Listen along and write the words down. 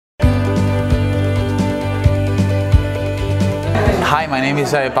Hi, my name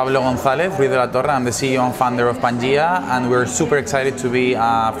is Pablo Gonzalez Ruiz de la Torre. I'm the CEO and founder of Pangea, and we're super excited to be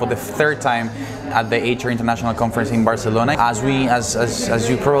for the third time at the HR International Conference in Barcelona. As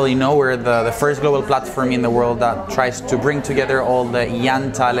you probably know, we're the first global platform in the world that tries to bring together all the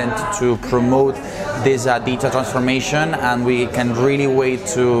young talent to promote this digital transformation, and we can really wait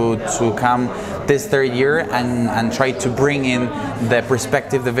to come this third year and try to bring in the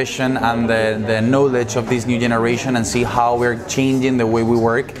perspective, the vision, and the knowledge of this new generation, and see how we're changing the way we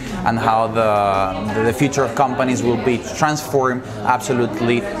work and how the future of companies will be transformed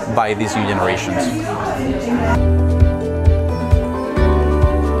absolutely by these new generations.